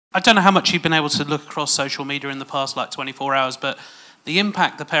I don't know how much you've been able to look across social media in the past, like 24 hours, but the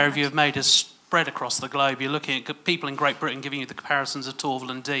impact the pair of you have made has spread across the globe. You're looking at people in Great Britain giving you the comparisons of Torvill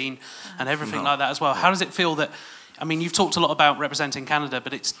and Dean and everything like that as well. How does it feel that, I mean, you've talked a lot about representing Canada,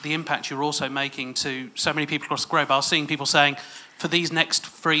 but it's the impact you're also making to so many people across the globe. I was seeing people saying, for these next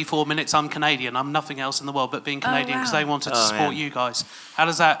 3-4 minutes, I'm Canadian. I'm nothing else in the world but being Canadian because they wanted to support you guys. How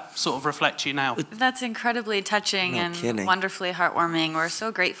does that sort of reflect you now? That's incredibly touching and wonderfully heartwarming. We're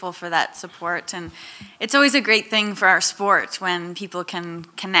so grateful for that support. And it's always a great thing for our sport when people can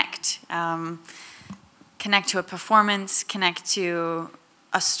connect. Connect to a performance, connect to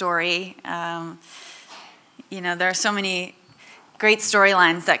a story. You know, there are so many great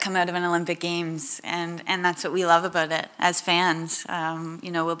storylines that come out of an Olympic Games, and that's what we love about it as fans. You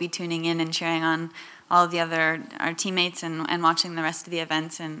know, we'll be tuning in and cheering on all of our teammates and watching the rest of the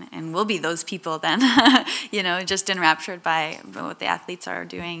events, and we'll be those people then, you know, just enraptured by what the athletes are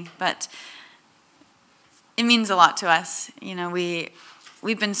doing. But it means a lot to us. You know,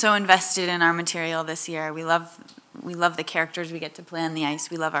 we've been so invested in our material this year. We love the characters we get to play on the ice.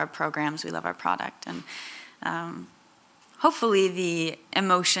 We love our programs. We love our product, and hopefully the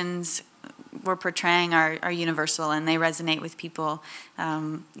emotions we're portraying are universal and they resonate with people.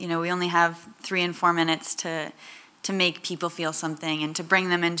 You know, we only have 3 and 4 minutes to make people feel something and to bring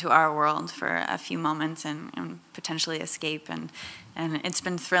them into our world for a few moments and potentially escape. And it's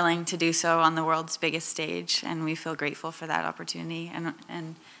been thrilling to do so on the world's biggest stage, and we feel grateful for that opportunity.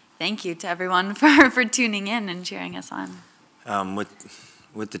 And thank you to everyone for tuning in and cheering us on.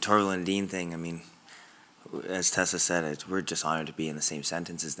 With the Torvill and Dean thing, I mean, as Tessa said, we're just honored to be in the same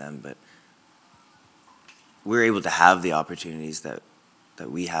sentence as them, but we're able to have the opportunities that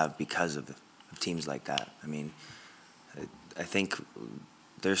we have because of teams like that. I mean, I think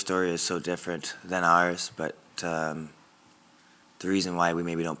their story is so different than ours, but the reason why we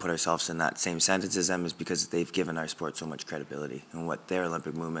maybe don't put ourselves in that same sentence as them is because they've given our sport so much credibility, and what their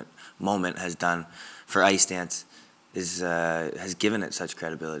Olympic moment has done for ice dance has given it such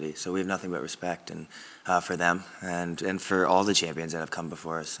credibility. So we have nothing but respect and for them and for all the champions that have come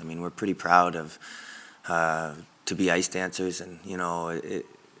before us. I mean, we're pretty proud of to be ice dancers, and you know,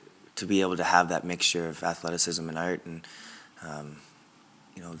 to be able to have that mixture of athleticism and art, and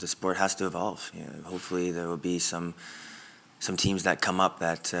you know, the sport has to evolve. You know, hopefully there will be some teams that come up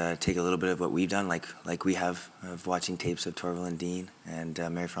that take a little bit of what we've done, like we have, of watching tapes of Torvill and Dean and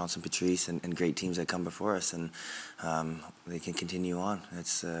Marie-France and Patrice and great teams that come before us, and they can continue on.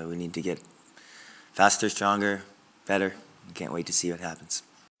 It's we need to get faster, stronger, better. I can't wait to see what happens.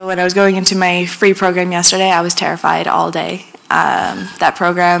 When I was going into my free program yesterday, I was terrified all day. That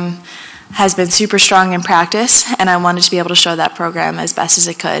program has been super strong in practice, and I wanted to be able to show that program as best as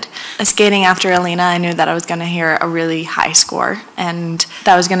it could. Skating after Alina, I knew that I was going to hear a really high score, and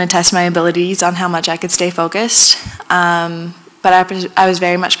that was going to test my abilities on how much I could stay focused. But I was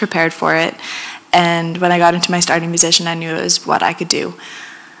very much prepared for it, and when I got into my starting position, I knew it was what I could do.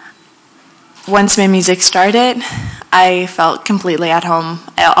 Once my music started, I felt completely at home.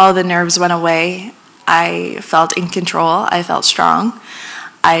 All the nerves went away. I felt in control. I felt strong.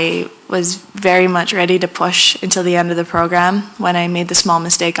 I was very much ready to push until the end of the program. When I made the small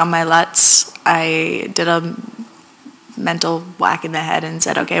mistake on my Lutz, I did a mental whack in the head and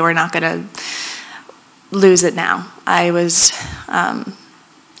said, okay, we're not going to lose it now. I was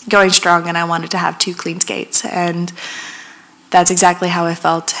going strong, and I wanted to have 2 clean skates, and that's exactly how I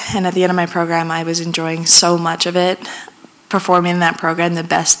felt. And at the end of my program, I was enjoying so much of it, performing that program the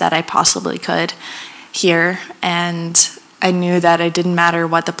best that I possibly could here. And I knew that it didn't matter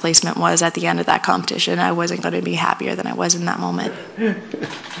what the placement was at the end of that competition. I wasn't going to be happier than I was in that moment.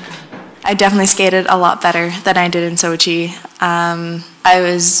 I definitely skated a lot better than I did in Sochi. I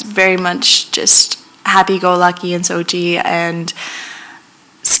was very much just happy-go-lucky in Sochi and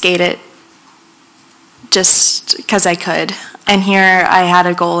skated just because I could. And here I had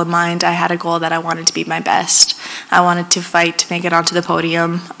a goal in mind. I had a goal that I wanted to be my best. I wanted to fight to make it onto the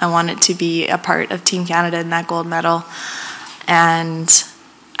podium. I wanted to be a part of Team Canada in that gold medal. And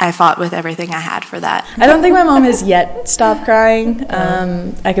I fought with everything I had for that. I don't think my mom has yet stopped crying.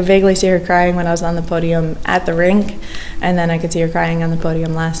 I could vaguely see her crying when I was on the podium at the rink, and then I could see her crying on the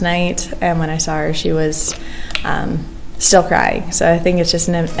podium last night. And when I saw her, she was still crying. So I think it's just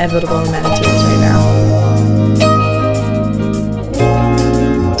an inevitable amount of tears right now.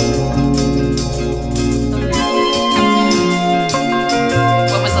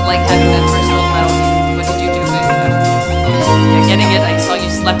 Getting it, I saw you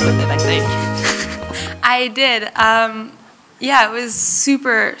slept with it, I think. I did. Yeah, it was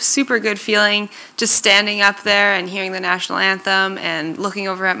super, super good feeling just standing up there and hearing the national anthem and looking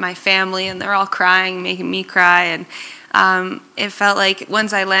over at my family, and they're all crying, making me cry. And it felt like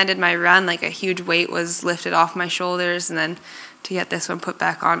once I landed my run, like a huge weight was lifted off my shoulders, and then to get this one put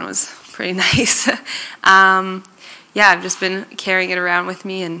back on was pretty nice. Yeah, I've just been carrying it around with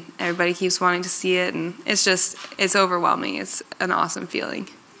me, and everybody keeps wanting to see it, and it's overwhelming. It's an awesome feeling.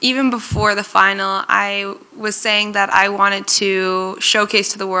 Even before the final, I was saying that I wanted to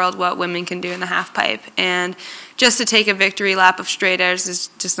showcase to the world what women can do in the half pipe, and just to take a victory lap of straight airs is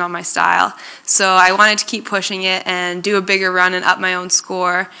just not my style. So I wanted to keep pushing it and do a bigger run and up my own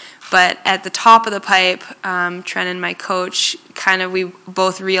score. But at the top of the pipe, Trennan, my coach, we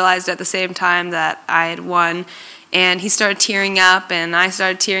both realized at the same time that I had won. And he started tearing up, and I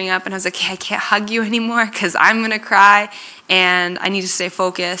started tearing up, and I was like, hey, I can't hug you anymore because I'm going to cry, and I need to stay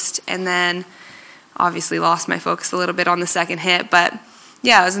focused. And then obviously lost my focus a little bit on the second hit. But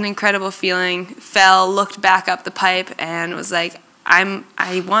yeah, it was an incredible feeling. Fell, looked back up the pipe, and was like,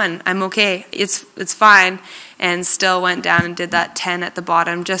 I won. I'm okay. It's fine. And still went down and did that 10 at the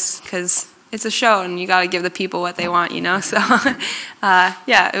bottom just because it's a show and you got to give the people what they want, you know? So,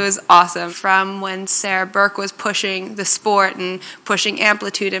 yeah, it was awesome. From when Sarah Burke was pushing the sport and pushing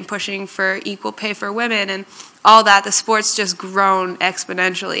amplitude and pushing for equal pay for women and all that, the sport's just grown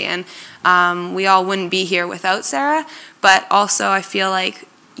exponentially. And we all wouldn't be here without Sarah. But also I feel like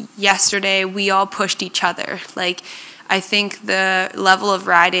yesterday we all pushed each other. Like, I think the level of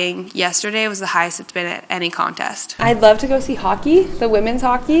riding yesterday was the highest it's been at any contest. I'd love to go see hockey, the women's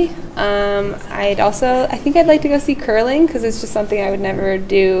hockey. I think I'd like to go see curling because it's just something I would never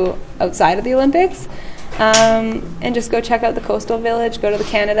do outside of the Olympics. And just go check out the Coastal Village, go to the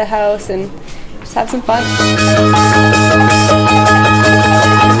Canada House, and just have some fun.